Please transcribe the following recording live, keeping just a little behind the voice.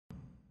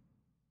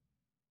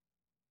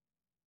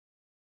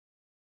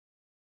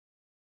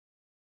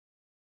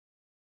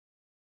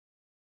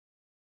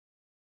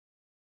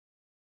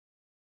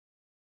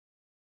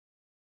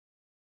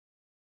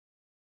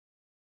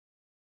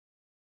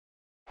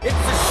It's a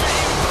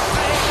shame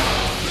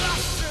they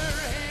lost her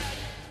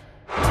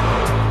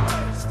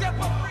head. Step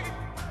up, bring it.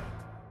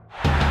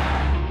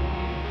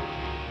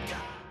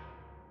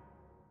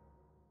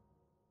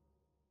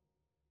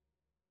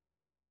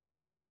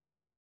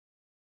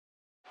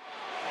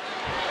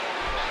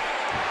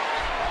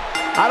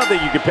 I don't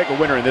think you can pick a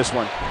winner in this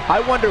one. I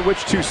wonder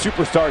which two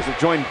superstars have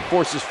joined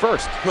forces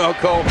first. Well,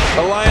 Cole,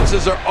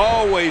 alliances are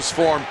always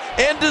formed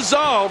and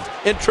dissolved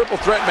in triple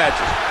threat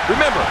matches.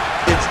 Remember,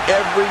 it's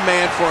every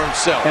man for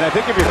himself. And I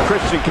think if you're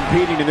Christian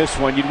competing in this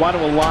one, you'd want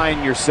to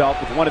align yourself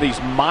with one of these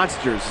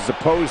monsters as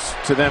opposed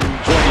to them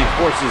joining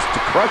forces to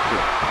crush you.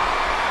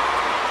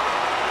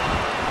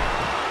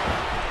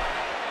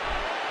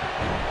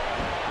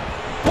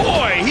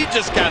 Boy, he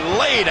just got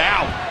laid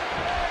out.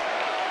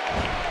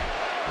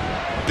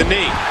 The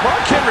knee.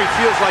 Mark Henry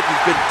feels like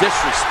he's been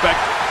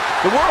disrespected.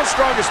 The world's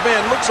strongest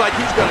man looks like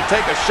he's going to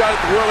take a shot at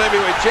the World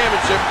Heavyweight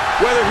Championship,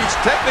 whether he's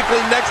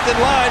technically next in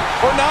line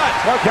or not.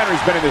 Mark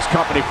Henry's been in this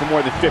company for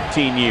more than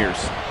 15 years.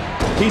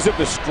 He's of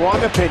the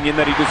strong opinion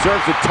that he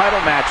deserves a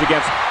title match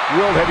against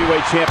World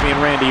Heavyweight Champion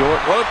Randy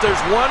Orton. Well, if there's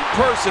one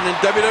person in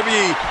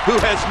WWE who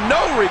has no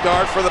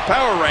regard for the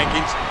power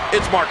rankings,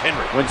 it's Mark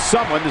Henry. When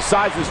someone the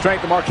size and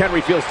strength of Mark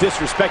Henry feels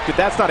disrespected,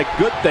 that's not a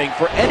good thing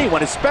for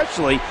anyone,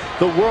 especially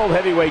the World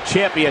Heavyweight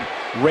Champion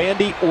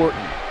Randy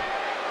Orton.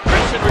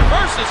 Christian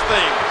reverses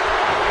things.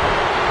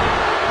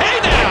 Hey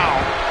now!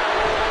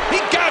 He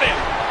got him!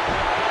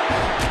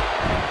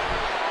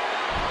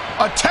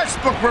 A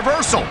textbook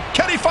reversal.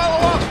 Can he follow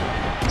up?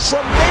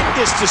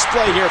 Tremendous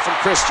display here from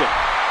Christian.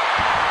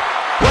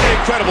 What an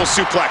incredible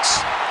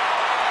suplex.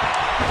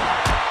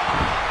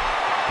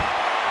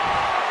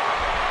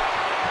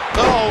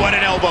 Oh, what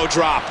an elbow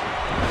drop.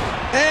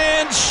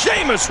 And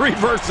Sheamus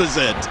reverses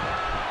it.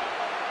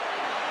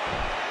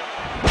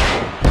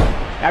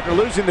 After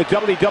losing the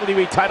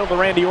WWE title to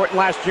Randy Orton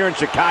last year in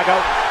Chicago,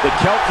 the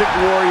Celtic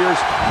Warriors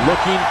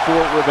looking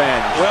for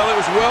revenge. Well, it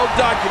was well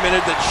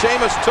documented that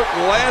Sheamus took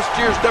last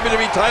year's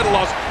WWE title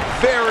loss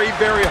very,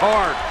 very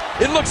hard.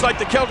 It looks like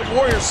the Celtic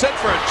Warriors set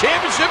for a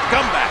championship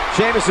comeback.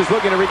 Sheamus is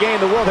looking to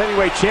regain the World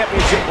Heavyweight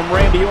Championship from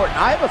Randy Orton.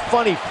 I have a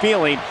funny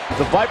feeling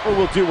the Viper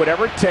will do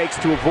whatever it takes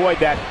to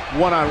avoid that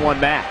one-on-one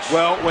match.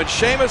 Well, when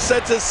Sheamus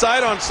sets his sight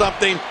on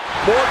something,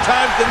 more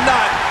times than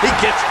not, he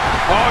gets it.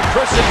 Oh,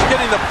 Christian's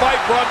getting the fight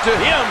brought to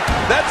him,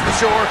 that's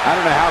for sure. I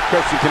don't know how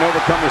Christian can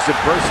overcome this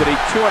adversity.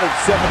 270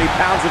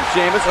 pounds of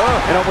Sheamus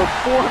and over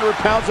 400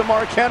 pounds of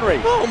Mark Henry.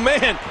 Oh,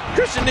 man.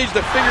 Christian needs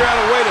to figure out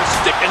a way to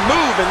stick and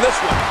move in this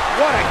one.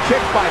 What a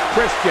kick by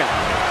Christian.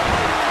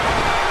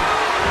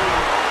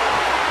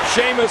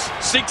 Sheamus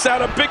seeks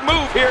out a big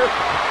move here.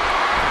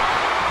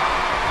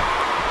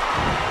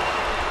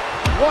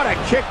 What a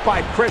kick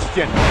by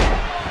Christian.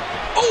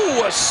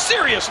 Oh, a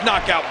serious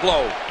knockout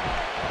blow.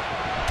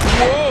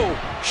 Whoa,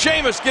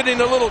 Sheamus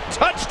getting a little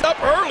touched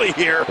up early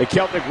here. The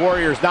Celtic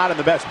Warrior's not in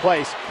the best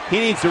place. He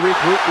needs to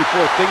regroup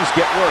before things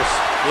get worse.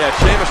 Yeah,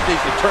 Sheamus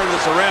needs to turn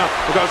this around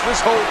because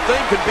this whole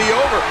thing could be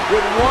over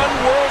with one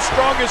world's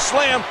strongest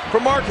slam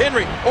from Mark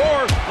Henry or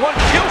one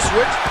kill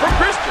switch from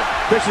Christian.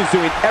 Christian's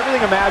doing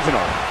everything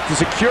imaginable to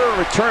secure a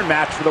return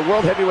match for the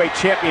World Heavyweight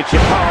Championship.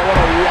 Oh, what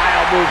a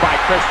wild move by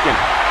Christian.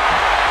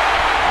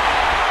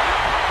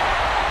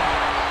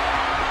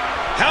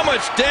 How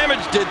much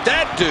damage did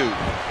that do?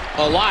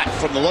 A lot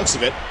from the looks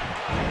of it.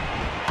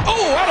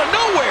 Oh, out of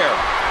nowhere!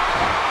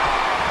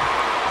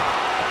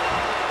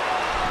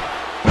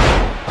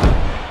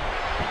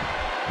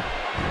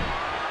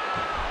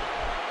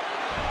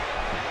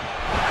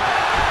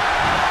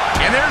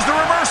 And there's the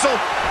reversal.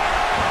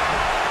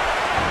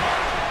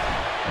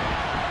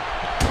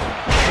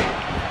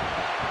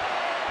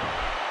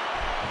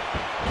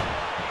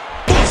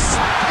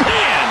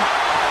 Man!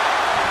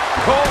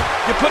 Cole,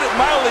 you put it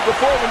mildly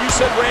before when you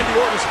said Randy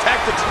Orton's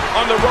tactics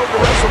on the road to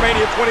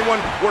WrestleMania 21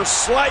 were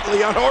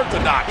slightly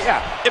unorthodox.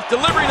 Yeah. If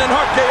delivering an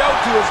RKO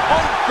to his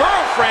own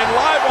girlfriend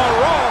live on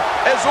Raw,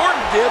 as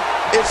Orton did,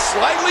 is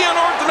slightly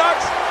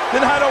unorthodox,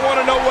 then I don't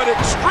want to know what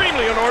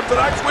extremely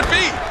unorthodox would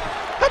be.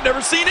 I've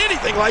never seen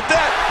anything like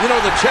that. You know,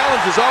 the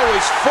challenge is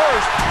always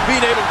first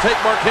being able to take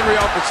Mark Henry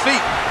off his feet.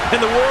 And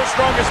the world's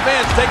strongest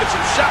man's taking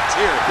some shots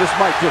here. This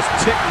might just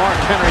tick Mark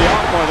Henry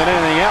off more than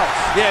anything else.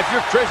 Yeah, if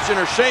you're Christian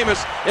or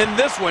Sheamus in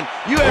this one,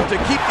 you have to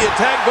keep the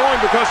attack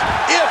going because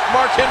if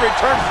Mark Henry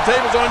turns the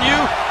tables on you,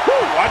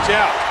 whoo, watch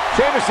out.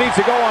 Sheamus needs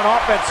to go on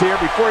offense here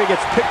before he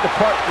gets picked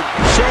apart.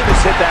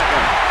 Sheamus hit that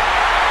one.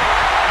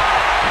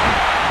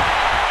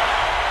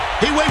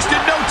 He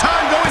wasted no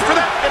time going for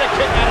that. And a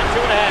kick out of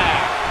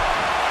 2.5.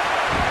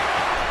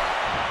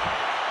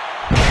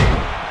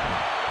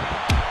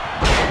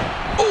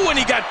 Oh, and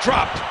he got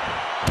dropped.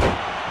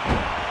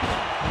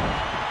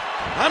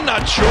 I'm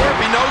not sure if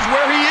he knows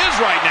where he is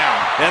right now.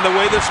 And the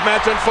way this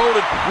match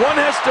unfolded, one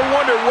has to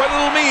wonder what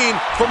it'll mean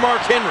for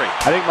Mark Henry.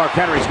 I think Mark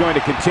Henry is going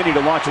to continue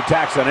to launch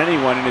attacks on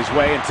anyone in his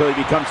way until he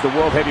becomes the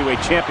World Heavyweight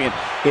Champion.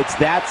 It's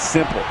that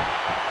simple.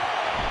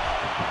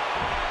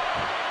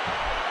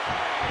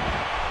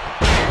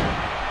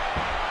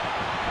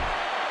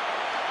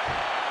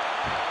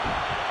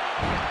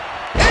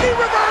 And he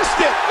reversed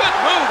it.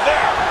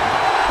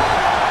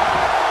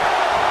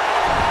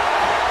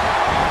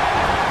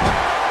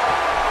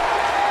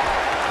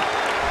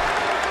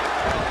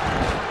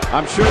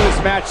 I'm sure this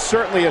match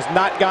certainly has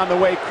not gone the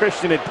way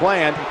Christian had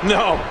planned.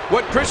 No,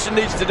 what Christian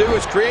needs to do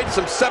is create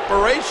some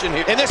separation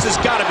here. And this has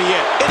got to be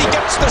it. And he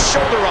gets the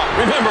shoulder up.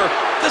 Remember,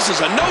 this is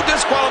a no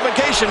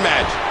disqualification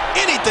match.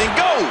 Anything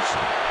goes.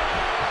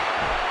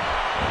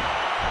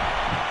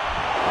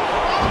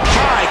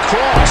 High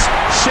cross.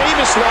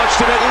 Sheamus launched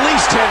him at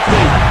least 10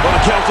 feet. Well,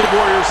 the Celtic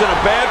Warrior's in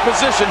a bad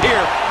position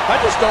here. I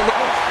just don't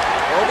know.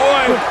 Oh,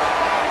 boy.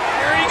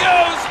 Here he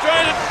goes,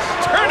 trying to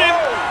turn him.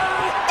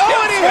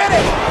 Oh, and he hit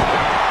it!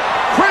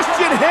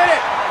 Christian hit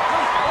it!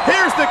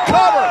 Here's the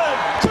cover!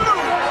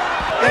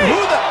 And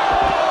who the...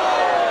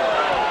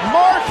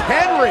 Mark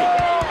Henry!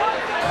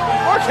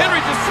 Mark Henry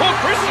just pulled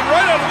Christian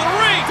right out of the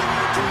ring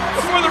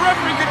before the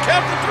referee could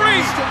count to 3.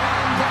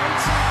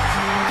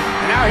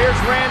 And now here's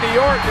Randy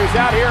Orton, who's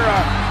out here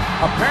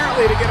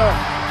apparently to get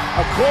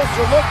a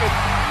closer look at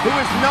who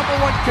his #1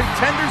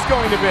 contender's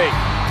going to be.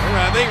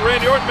 I think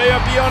Randy Orton may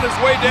be on his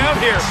way down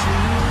here.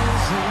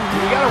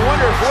 You gotta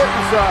wonder if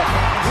Orton's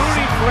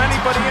rooting for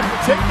anybody in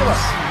particular.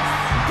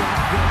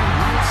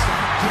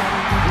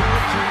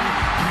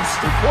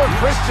 Poor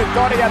Christian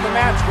thought he had the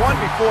match won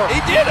before. He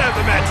did have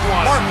the match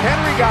won. Mark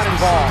Henry got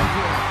involved.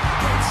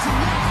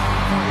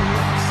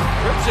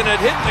 Christian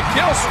had hit the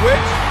kill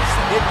switch.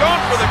 He'd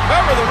gone for the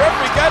cover. The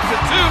referee got to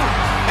 2.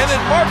 And then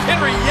Mark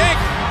Henry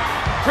yanked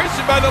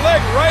Christian by the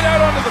leg right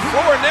out onto the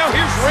floor. And now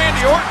here's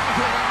Randy Orton.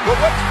 Well,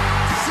 what?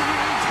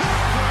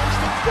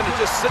 He's going to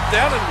just sit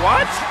down and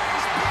watch?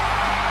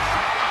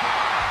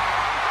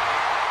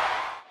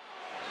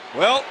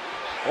 Well,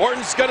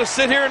 Orton's going to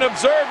sit here and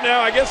observe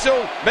now. I guess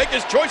he'll make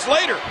his choice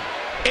later.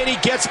 And he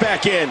gets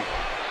back in.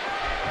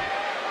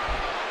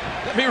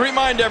 Let me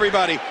remind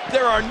everybody,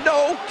 there are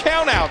no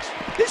countouts.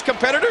 These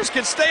competitors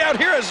can stay out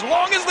here as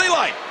long as they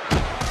like.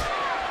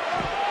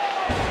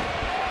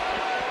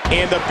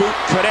 And the boot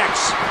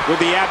connects with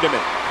the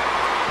abdomen.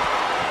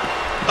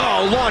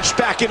 Oh, launched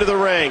back into the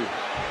ring.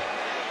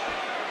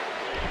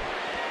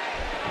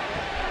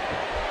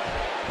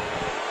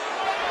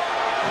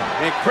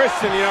 And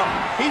Christian, you know,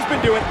 he's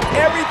been doing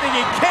everything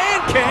he can,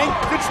 King,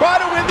 to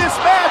try to win this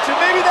match, and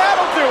maybe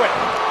that'll do it.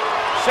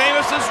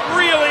 Sheamus is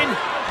reeling.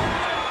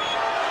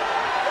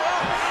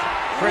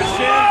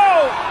 Christian.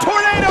 Whoa!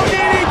 Tornado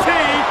DDT,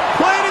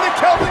 planting the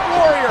Celtic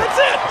Warrior. That's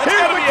it. That's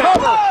Here's gotta the be it.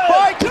 cover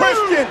by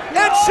Christian,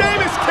 and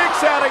Sheamus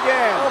kicks out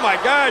again. Oh my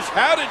gosh,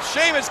 how did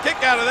Sheamus kick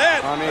out of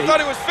that? I mean, I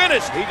thought he was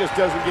finished. He just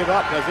doesn't give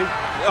up, does he?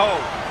 Oh,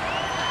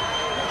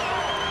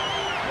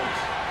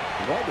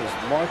 What is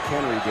Mark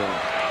Henry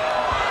doing?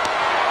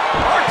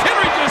 Mark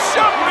Henry just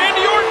shoved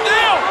Randy Orton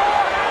down.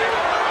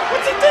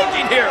 What's he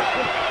thinking here?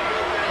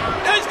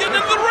 Now he's getting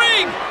into the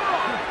ring.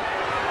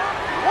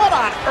 What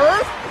on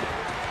earth?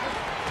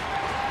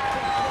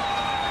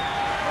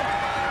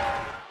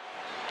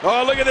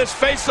 Oh, look at this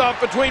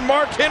face-off between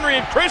Mark Henry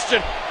and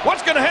Christian.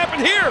 What's going to happen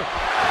here?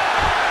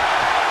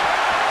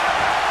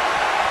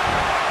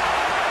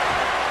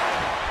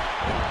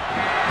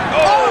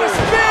 Oh, and a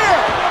spear!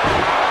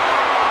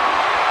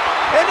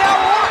 And now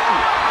Orton.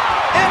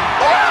 And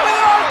with an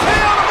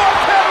RKO to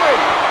Mark Henry.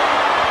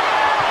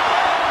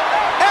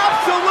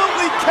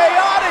 Absolutely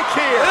chaotic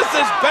here. This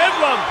is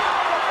bedlam.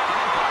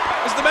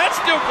 Is the match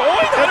still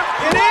going?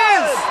 It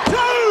is!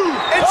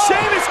 And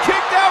Sheamus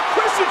kicked out.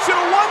 Christian should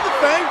have won the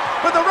thing,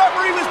 but the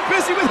referee was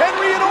busy with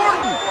Henry and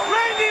Orton.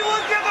 Randy,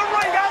 look at the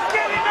ring. I'm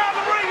getting out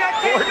of the ring. I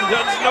can't Orton do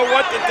doesn't anything. know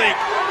what to think.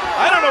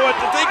 I don't know what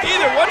to think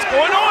either. What's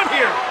going on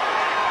here?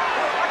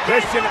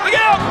 Christian, Look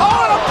out! oh,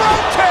 and a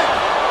front kick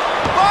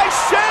by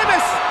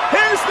Sheamus.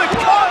 Here's the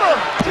cover.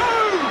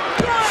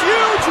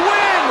 Huge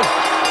win.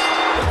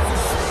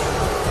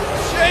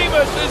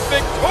 Sheamus is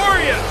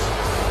victorious.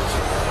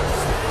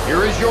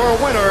 Here is your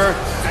winner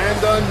and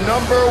the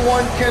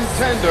 #1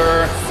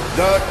 contender,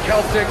 the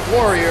Celtic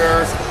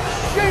Warrior,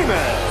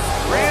 Sheamus.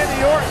 Randy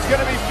Orton's going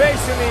to be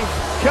facing the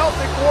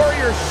Celtic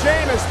Warrior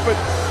Sheamus, but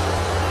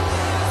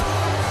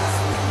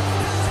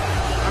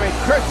I mean,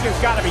 Christian's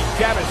got to be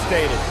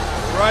devastated.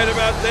 Right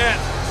about that.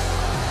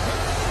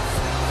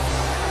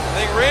 I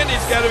think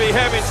Randy's got to be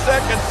having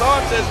second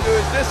thoughts as to,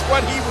 is this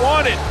what he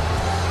wanted?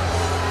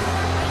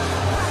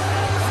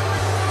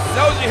 He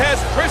knows he has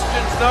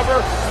Christian's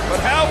number, but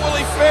how will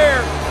he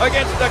fare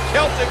against the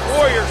Celtic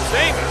Warrior,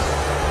 Sheamus?